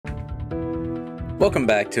Welcome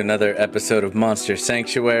back to another episode of Monster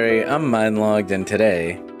Sanctuary. I'm Mindlogged, and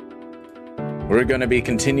today we're going to be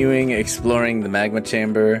continuing exploring the magma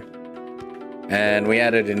chamber. And we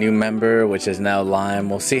added a new member, which is now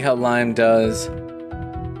Lime. We'll see how Lime does.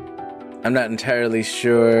 I'm not entirely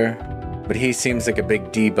sure, but he seems like a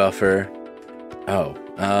big debuffer. Oh,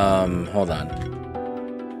 hold on.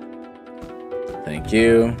 Thank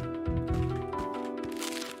you.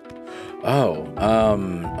 Oh,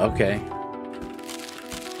 okay.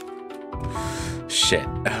 Shit.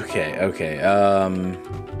 Okay.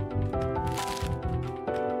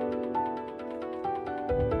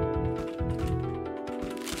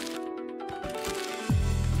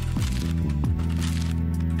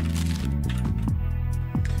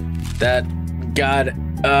 That God,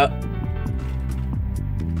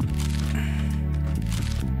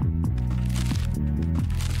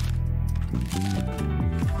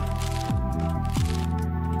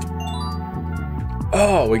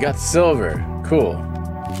 oh, we got silver. Cool.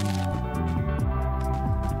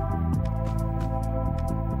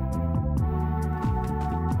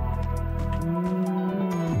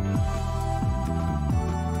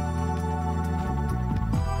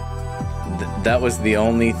 That was the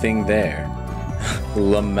only thing there.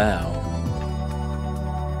 Lamau.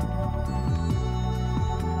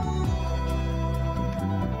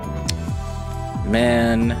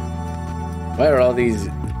 Man, why are all these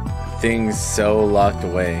things so locked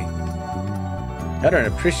away? I don't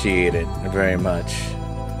appreciate it very much.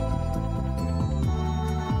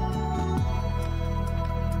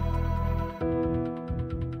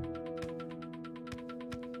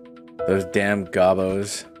 Those damn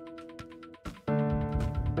gobbos.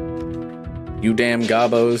 You damn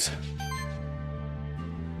gobbos.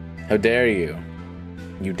 How dare you?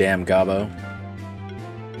 You damn gobbo.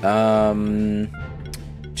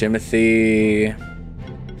 Jimothy.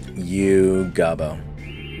 You gobbo.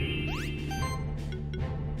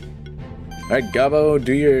 Alright, Gobbo,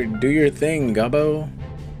 do your thing, Gobbo.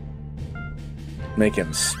 Make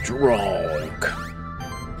him strong.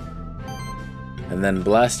 And then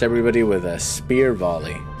blast everybody with a spear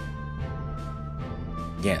volley.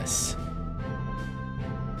 Yes.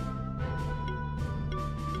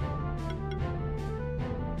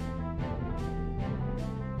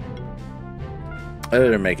 I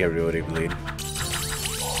better make everybody bleed.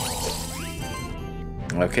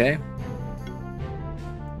 Okay.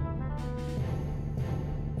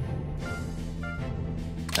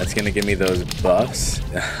 That's gonna give me those buffs.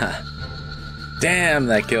 Damn,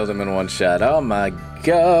 that killed him in one shot. Oh my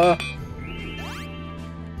god.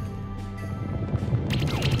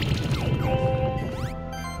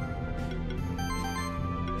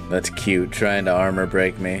 That's cute, trying to armor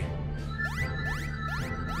break me.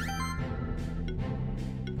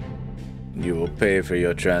 You will pay for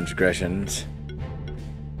your transgressions.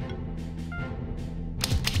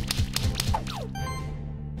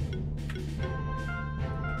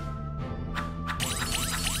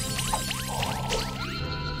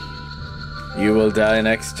 You will die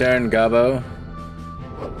next turn, Gobbo.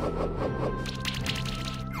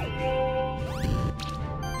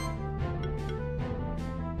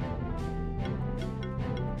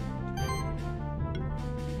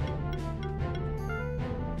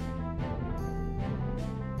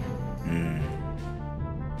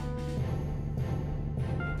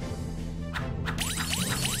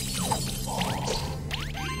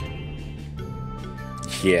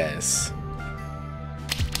 Yes.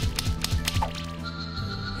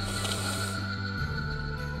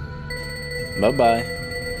 Bye-bye.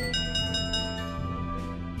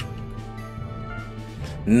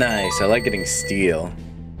 Nice. I like getting steel.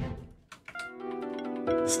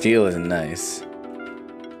 Steel is nice.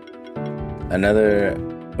 Another...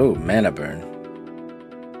 Oh, mana burn.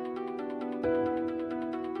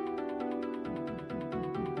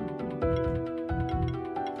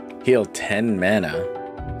 Heal 10 mana.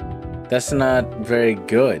 That's not very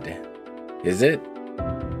good, is it?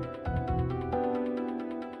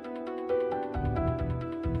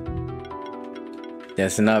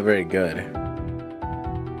 That's not very good.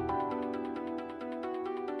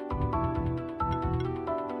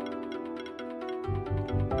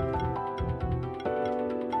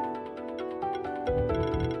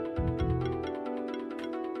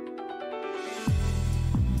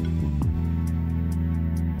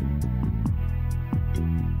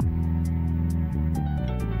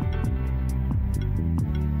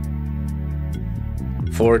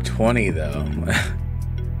 $420 though.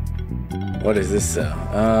 What is this though?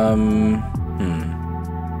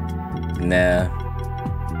 Nah.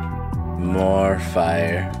 More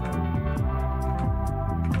fire.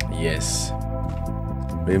 Yes.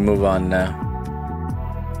 We move on now.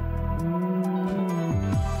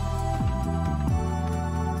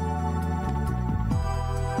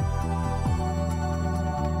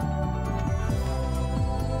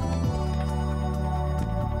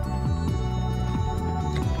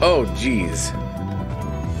 Oh, jeez.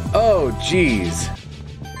 Oh, jeez.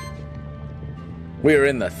 We're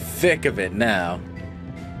in the thick of it now.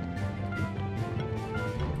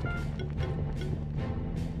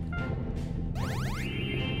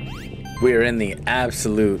 We're in the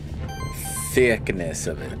absolute thickness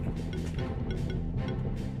of it.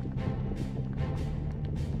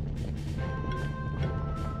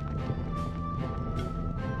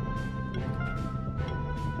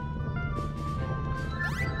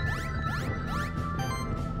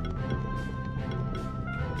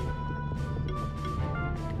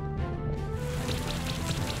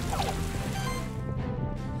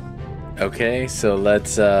 Okay, so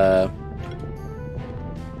let's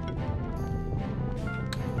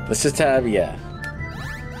just have, yeah.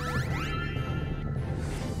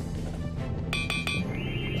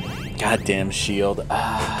 Goddamn shield.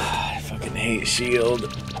 Ah, I fucking hate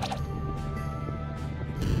shield.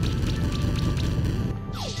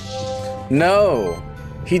 No!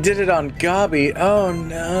 He did it on Gobby. Oh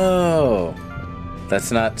no!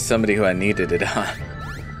 That's not somebody who I needed it on.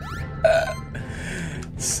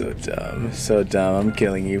 So dumb, so dumb. I'm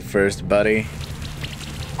killing you first, buddy.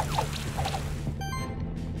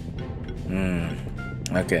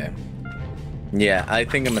 Okay. Yeah, I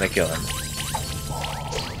think I'm gonna kill him.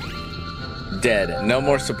 Dead. No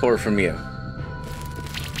more support from you.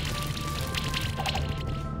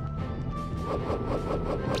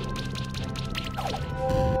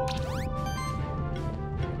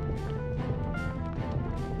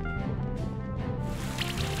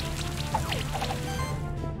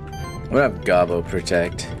 I'm gonna have Gobbo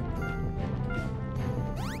protect.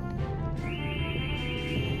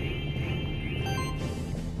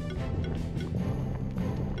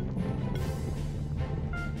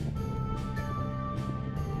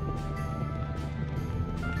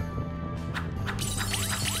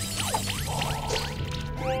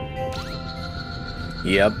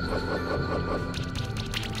 Yep.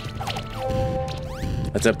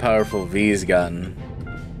 That's how powerful V's gotten.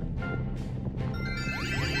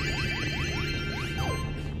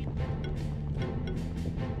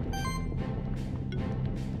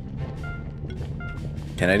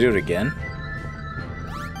 Can I do it again?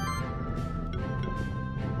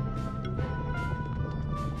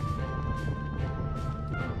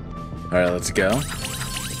 Alright, let's go.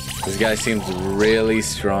 This guy seems really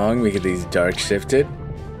strong. We get these dark shifted.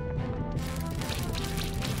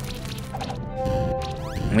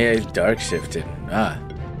 Yeah, he's dark shifted. Ah,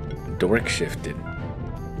 dork shifted.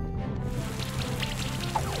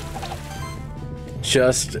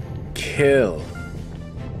 Just kill.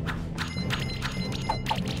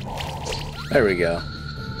 There we go.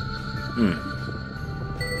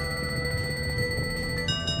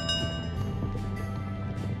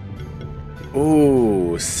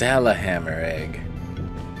 Ooh, Salahammer egg.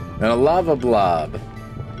 And a lava blob.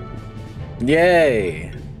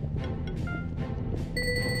 Yay!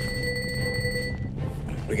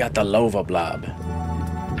 We got the lava blob.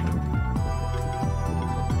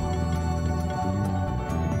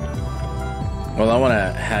 Well, I want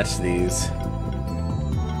to hatch these.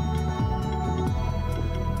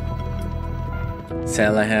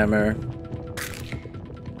 Salahammer.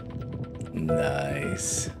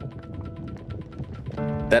 Nice.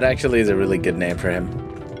 That actually is a really good name for him.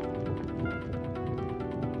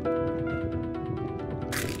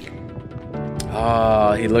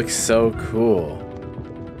 Oh, he looks so cool.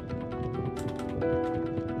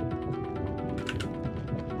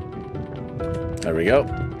 There we go.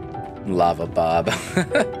 Lava Bob.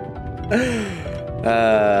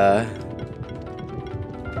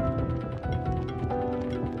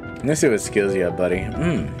 Let's see what skills you have, buddy.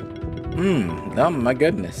 Oh my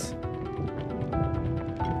goodness.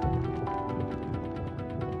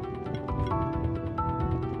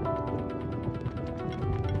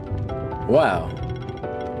 Wow.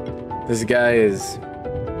 This guy is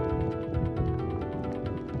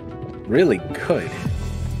really good.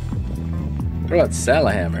 What about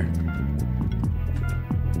Salahammer?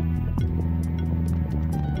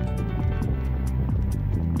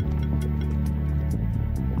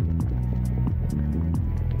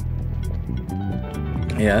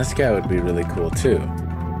 Yeah, this guy would be really cool too.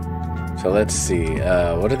 So let's see.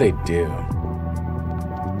 What do they do?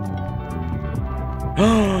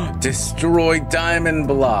 Destroy diamond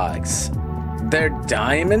blocks. They're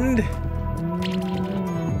diamond?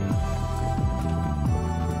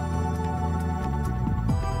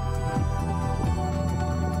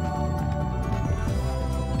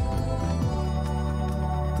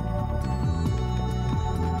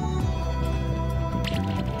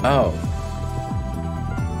 Oh.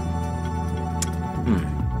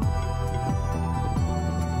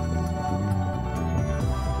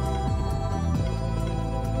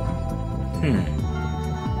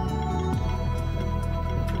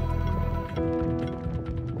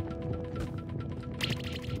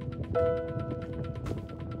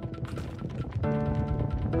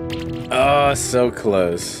 Oh, so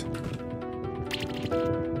close.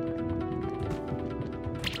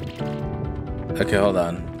 Okay, hold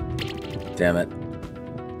on. Damn it.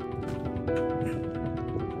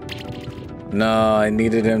 No, I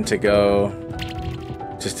needed him to go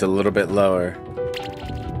just a little bit lower.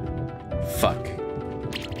 Fuck.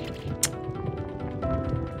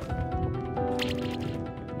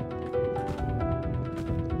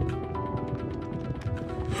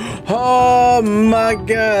 Oh my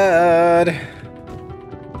god.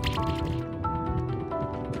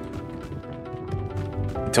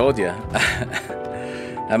 I told you.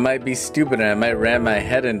 I might be stupid and I might ram my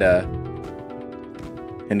head into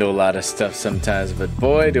a lot of stuff sometimes, but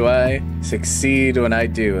boy, do I succeed when I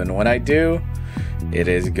do. And when I do, it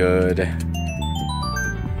is good.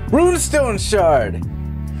 Runestone shard!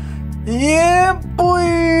 Yeah,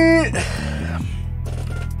 boy!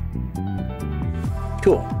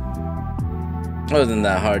 Cool. It wasn't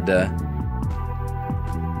that hard to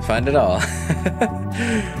find it all.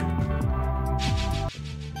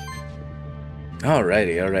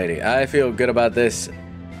 Alrighty. I feel good about this.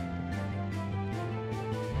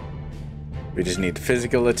 We just need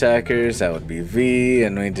physical attackers. That would be V,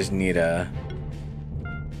 and we just need a...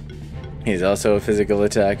 He's also a physical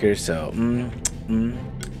attacker, so...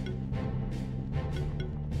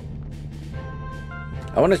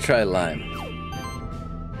 I want to try Lime.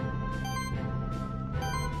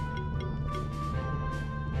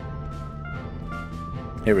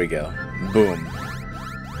 Here we go. Boom.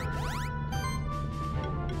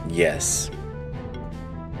 Yes.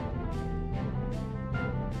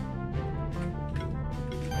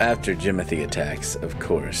 After Jimothy attacks, of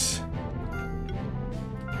course.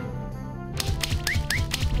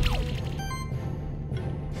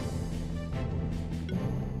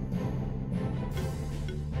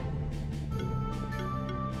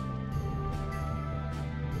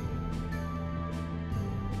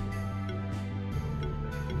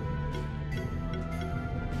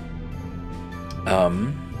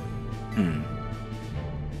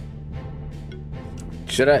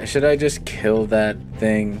 Should I just kill that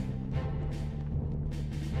thing?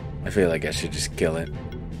 I feel like I should just kill it.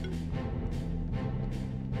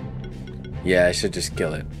 Yeah, I should just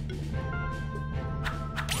kill it.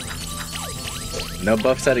 No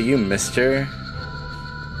buffs out of you, mister.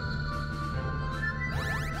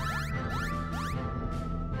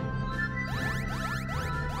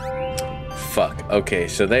 Fuck. Okay,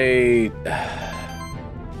 so they...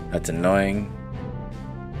 That's annoying.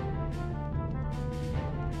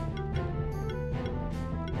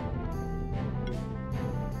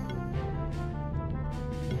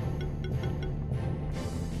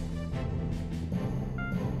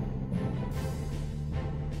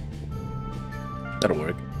 That'll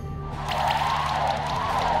work.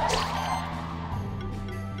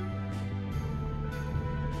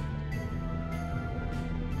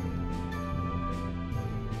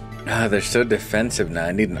 Ah, they're so defensive now.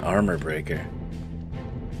 I need an armor breaker.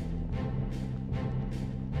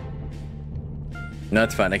 No,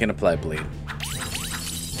 it's fine. I can apply bleed.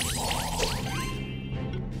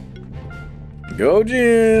 Go,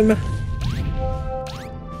 Jim!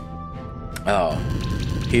 Oh,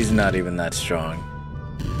 he's not even that strong.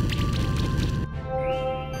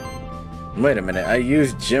 Wait a minute, I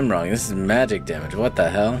used Jim wrong. This is magic damage. What the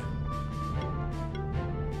hell?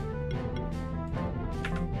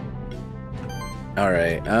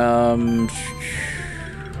 Alright,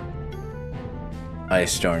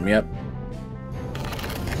 Ice Storm, yep.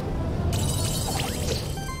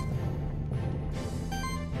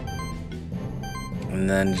 And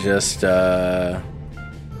then just, yeah.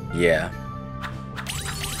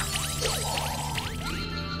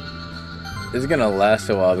 This is gonna last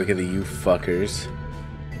a while because of you fuckers.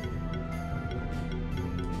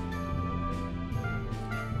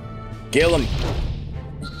 Kill him!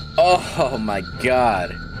 Oh my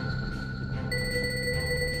god.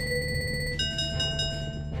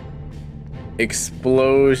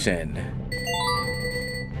 Explosion.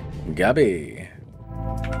 Gabby.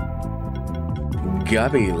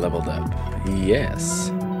 Gabby leveled up.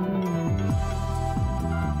 Yes.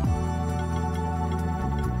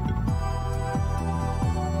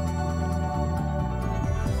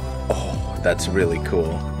 That's really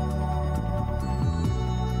cool.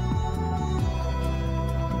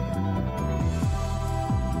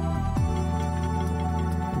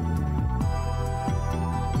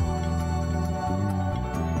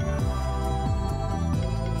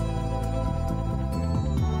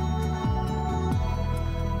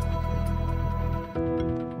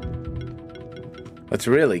 It's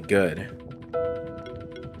really good.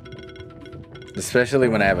 Especially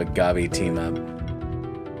when I have a Gabi team up.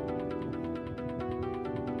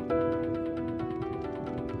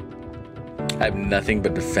 I have nothing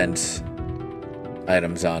but defense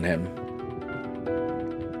items on him.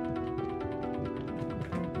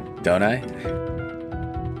 Don't I?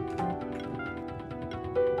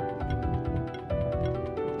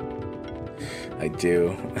 I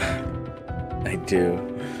do. I do.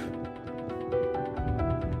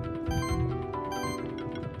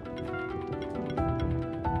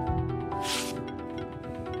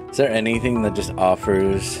 Is there anything that just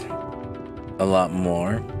offers a lot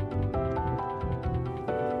more?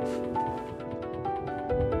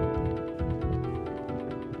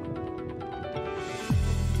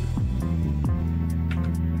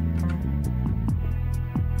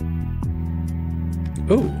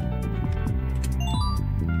 Ooh.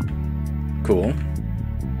 Cool.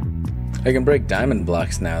 I can break diamond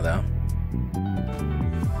blocks now, though.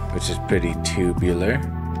 Which is pretty tubular.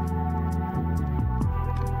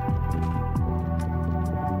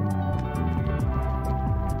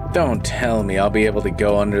 Don't tell me I'll be able to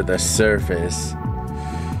go under the surface.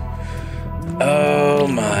 Oh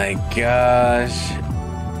my gosh.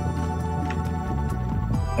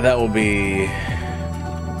 That will be...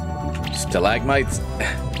 stalagmites.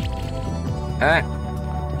 Ah.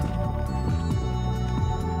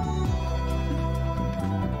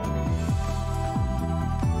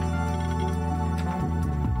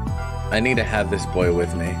 I need to have this boy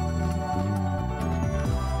with me.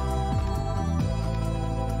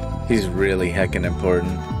 He's really heckin'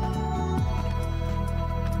 important.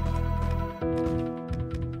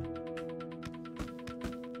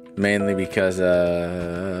 Mainly because,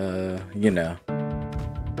 you know,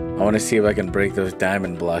 I want to see if I can break those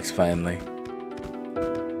diamond blocks finally.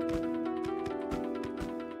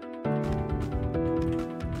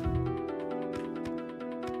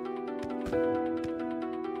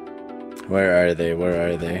 Where are they? Where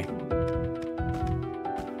are they?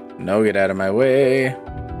 No, get out of my way.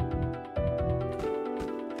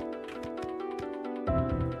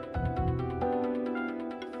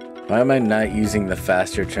 Why am I not using the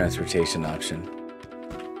faster transportation option?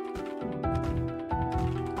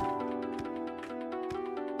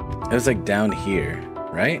 It was like down here,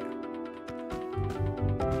 right?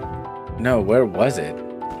 No, where was it?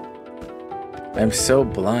 I'm so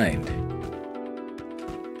blind.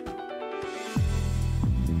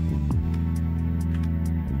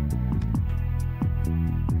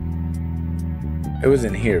 It was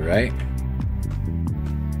in here, right?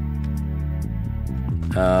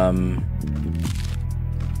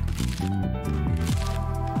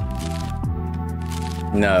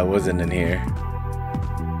 No, it wasn't in here.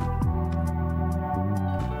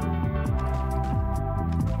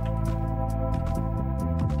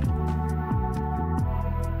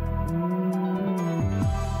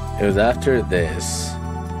 It was after this.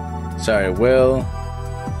 Sorry, Will.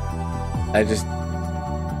 I just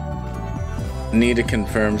need to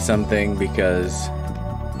confirm something because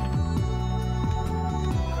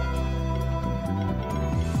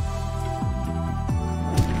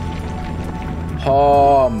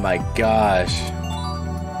oh my gosh.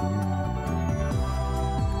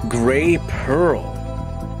 Gray Pearl.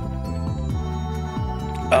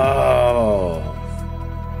 Oh.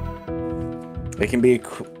 They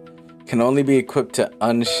can only be equipped to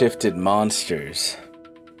unshifted monsters.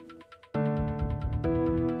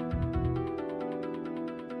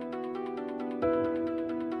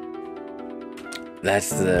 That's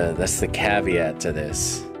the caveat to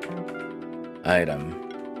this item.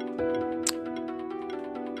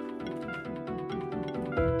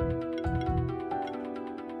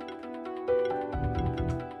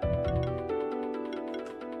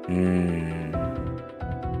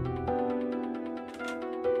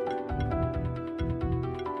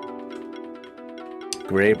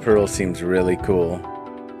 Gray Pearl seems really cool.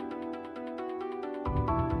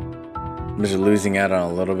 I'm just losing out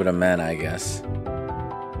on a little bit of mana, I guess.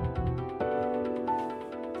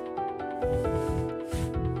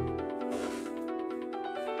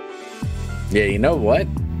 Yeah, you know what?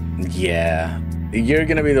 Yeah. You're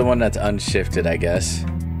gonna be the one that's unshifted, I guess.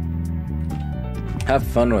 Have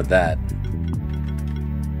fun with that.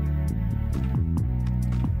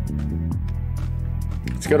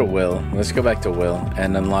 Let's go to Will. Let's go back to Will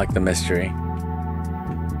and unlock the mystery.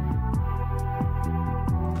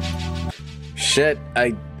 Shit,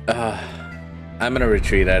 I'm gonna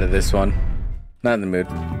retreat out of this one. Not in the mood.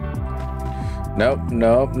 Nope,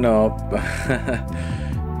 nope, nope.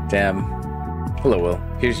 Damn. Hello, Will.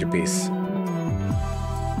 Here's your piece.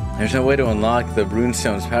 There's no way to unlock the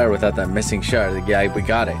Runestone's power without that missing shard. Yeah, we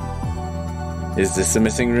got it. Is this the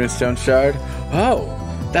missing Runestone shard? Oh,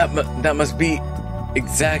 that must be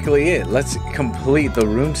exactly it. Let's complete the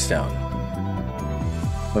Runestone.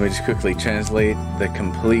 Let me just quickly translate the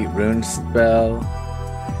complete rune spell.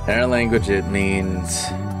 In our language, it means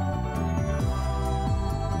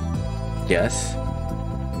yes.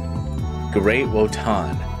 Great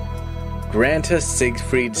Wotan, grant us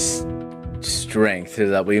Siegfried's strength so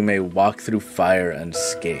that we may walk through fire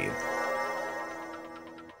unscathed.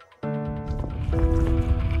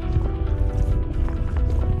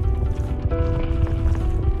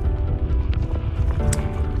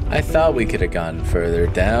 I thought we could have gone further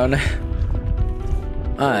down.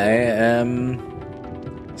 I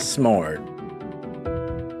am smart.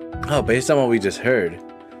 Oh, based on what we just heard,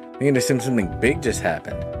 we can assume something big just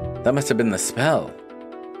happened. That must have been the spell.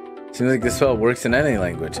 Seems like the spell works in any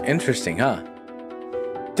language. Interesting, huh?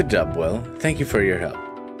 Good job, Will. Thank you for your help.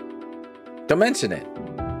 Don't mention it.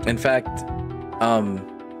 In fact,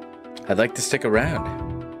 I'd like to stick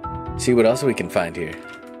around. See what else we can find here.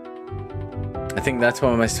 I think that's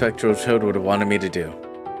what my spectral toad would have wanted me to do.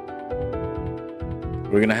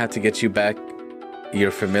 We're gonna have to get you back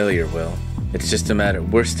your familiar, Will. It's just a matter...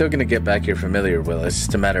 We're still gonna get back your familiar, Will. It's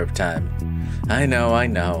just a matter of time. I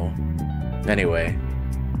know. Anyway,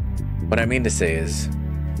 what I mean to say is,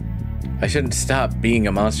 I shouldn't stop being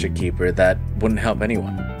a monster keeper. That wouldn't help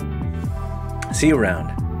anyone. See you around.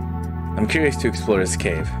 I'm curious to explore this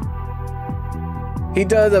cave. He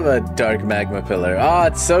does have a dark magma pillar. Oh,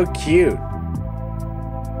 it's so cute.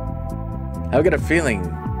 I've got a feeling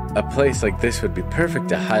a place like this would be perfect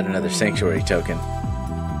to hide another sanctuary token.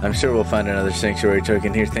 I'm sure we'll find another sanctuary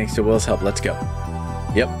token here thanks to Will's help. Let's go.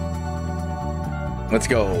 Yep. Let's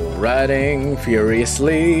go. Riding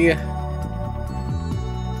furiously.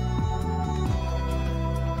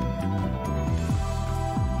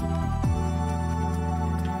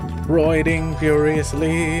 Riding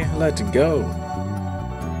furiously. Let's go.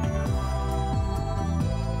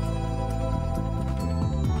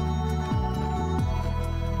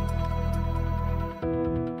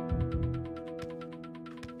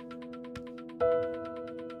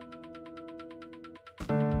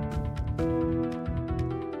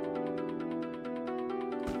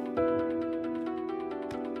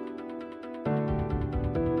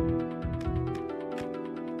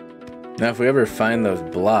 Now, if we ever find those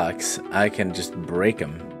blocks, I can just break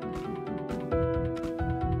them.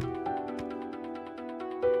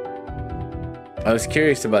 I was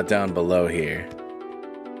curious about down below here.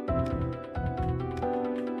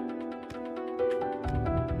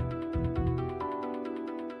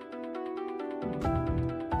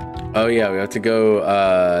 Oh yeah, we have to go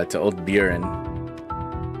to Old Buren.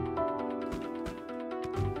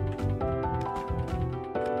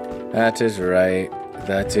 That is right.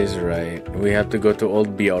 That is right. We have to go to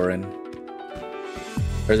Old Buren.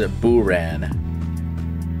 Or is it Buran?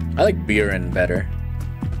 I like Buren better.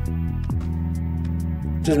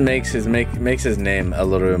 Just makes his name a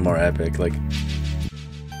little bit more epic. Like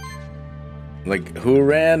who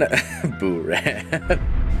ran? Boo ran.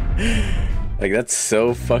 Like that's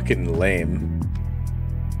so fucking lame.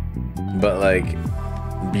 But like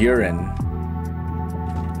Buren,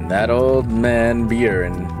 that old man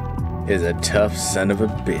Buren is a tough son of a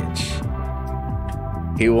bitch.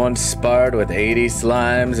 He once sparred with 80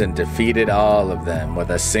 slimes and defeated all of them with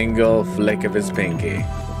a single flick of his pinky.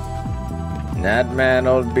 That man,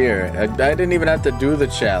 Old Buren. I didn't even have to do the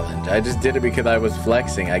challenge. I just did it because I was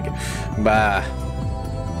flexing. Bah.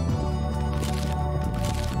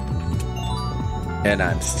 And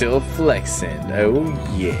I'm still flexing. Oh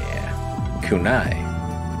yeah. Kunai.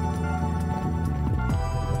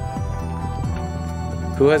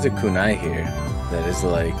 Who has a kunai here that is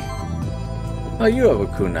like... Oh, you have a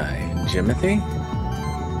kunai, Jimothy?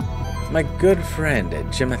 My good friend,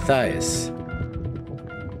 Jimathias.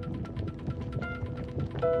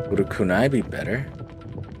 Would a kunai be better?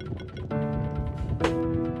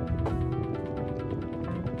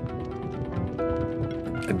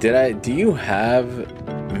 Do you have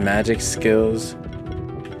magic skills?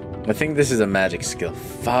 I think this is a magic skill.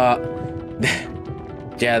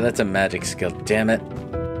 Yeah, that's a magic skill, damn it.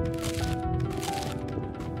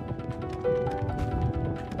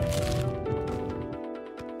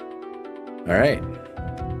 Alright.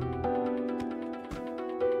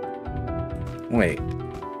 Wait.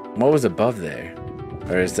 What was above there?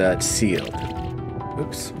 Or is that sealed?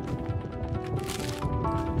 Oops.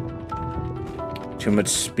 Too much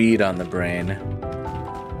speed on the brain.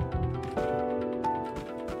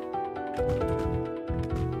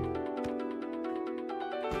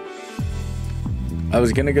 I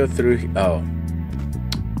was gonna go through... Oh.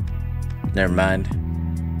 Never mind.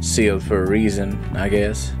 Sealed for a reason, I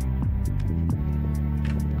guess.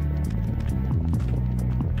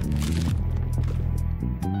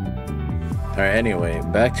 Alright, anyway,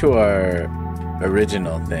 back to our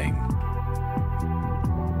original thing.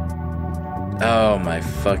 Oh my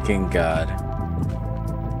fucking god.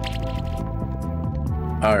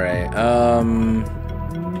 Alright,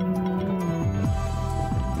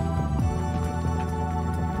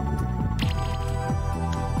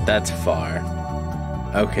 that's far.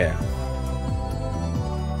 Okay.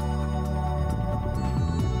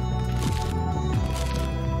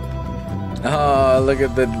 Oh, look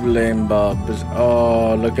at the flame bobs.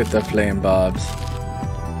 Oh, look at the flame bobs.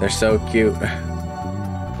 They're so cute.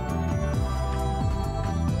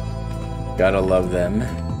 Gotta love them.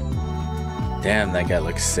 Damn, that guy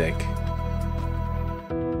looks sick.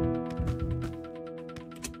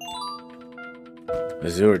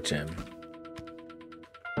 Azure gem.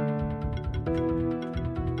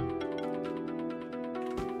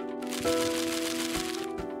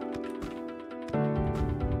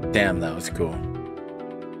 Damn, that was cool.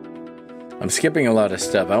 I'm skipping a lot of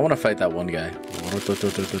stuff. I want to fight that one guy.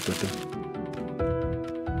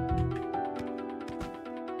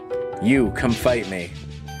 You, come fight me.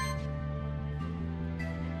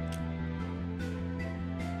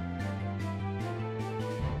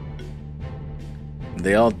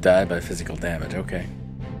 They all die by physical damage, okay.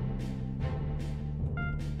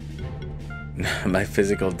 My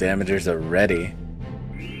physical damagers are ready.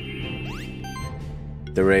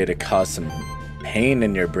 They're ready to cause some pain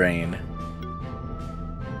in your brain.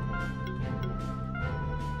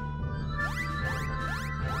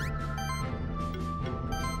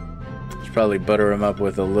 Should probably butter him up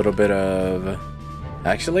with a little bit of...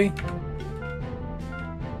 Actually?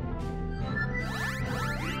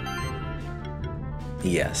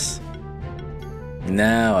 Yes.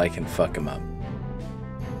 Now I can fuck him up.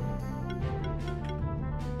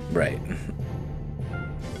 Right.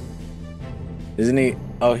 Isn't he?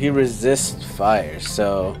 Oh, he resists fire,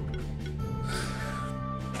 so...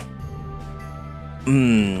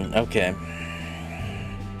 Okay.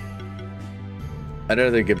 I'd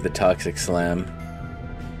rather give the Toxic Slam.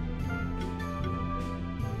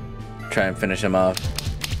 Try and finish him off.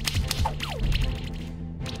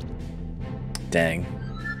 Dang.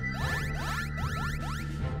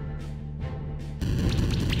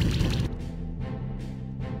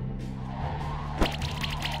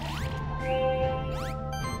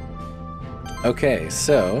 Okay,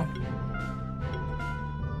 so...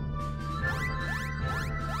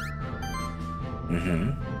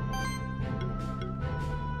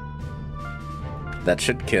 That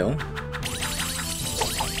should kill.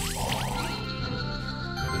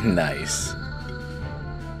 Nice.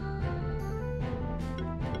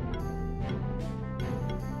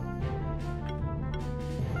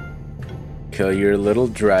 Kill your little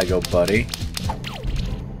Drago buddy.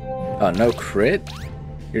 Oh, no crit?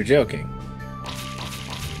 You're joking.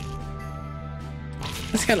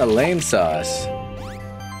 That's kind of lame sauce.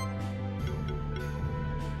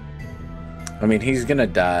 I mean, he's gonna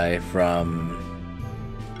die from...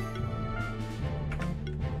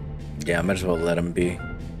 Yeah, I might as well let him be.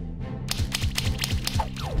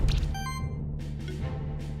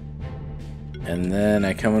 And then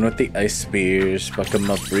I come in with the ice spears, fuck him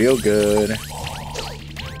up real good.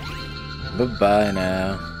 Bye-bye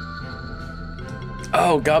now.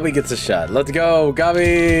 Oh, Gobby gets a shot. Let's go,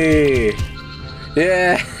 Gobby!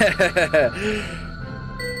 Yeah!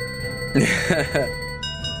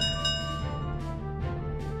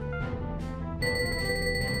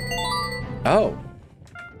 Oh.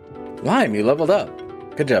 Lime, you leveled up.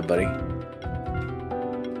 Good job, buddy.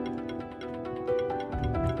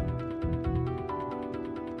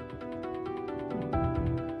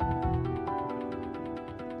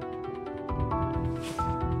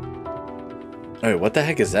 Wait, what the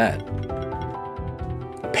heck is that?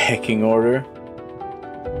 Pecking order?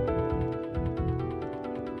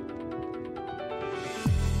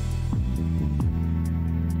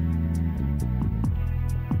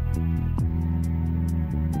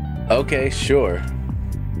 Okay, sure.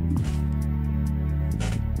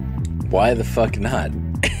 Why the fuck not?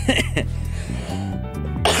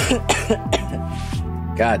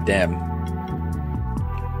 God damn.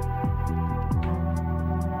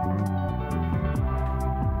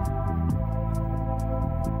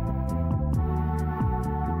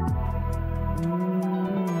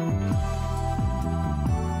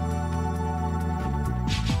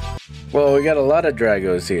 Well, we got a lot of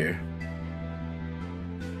Dragos here.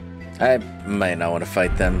 I might not want to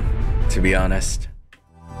fight them, to be honest.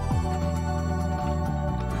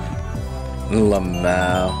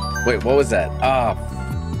 Lamau. Wait, what was that? Ah,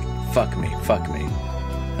 fuck me.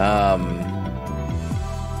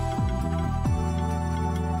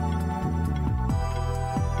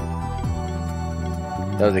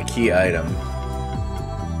 That was a key item.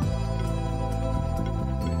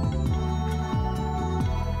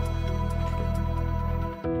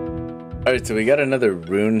 Alright, so we got another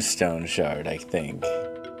Runestone shard, I think.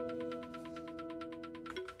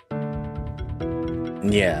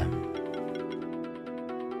 Yeah.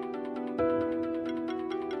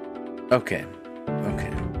 Okay.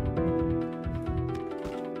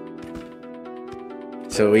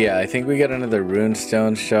 So yeah, I think we got another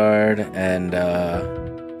Runestone shard, and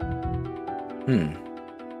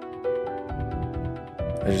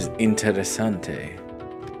That is interessante.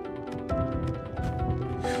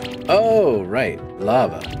 Oh, right,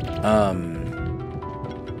 lava.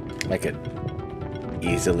 I could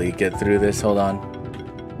easily get through this. Hold on.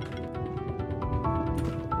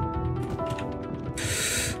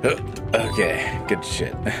 Okay, good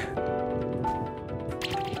shit.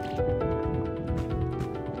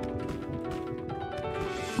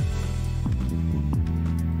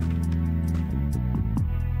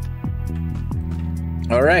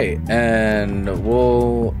 All right, and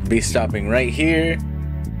we'll be stopping right here.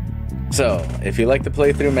 So, if you like the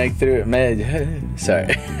playthrough,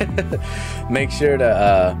 make sure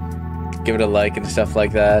to give it a like and stuff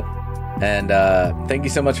like that. And thank you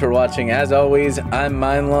so much for watching. As always, I'm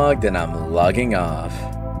Mindlogged, and I'm logging off.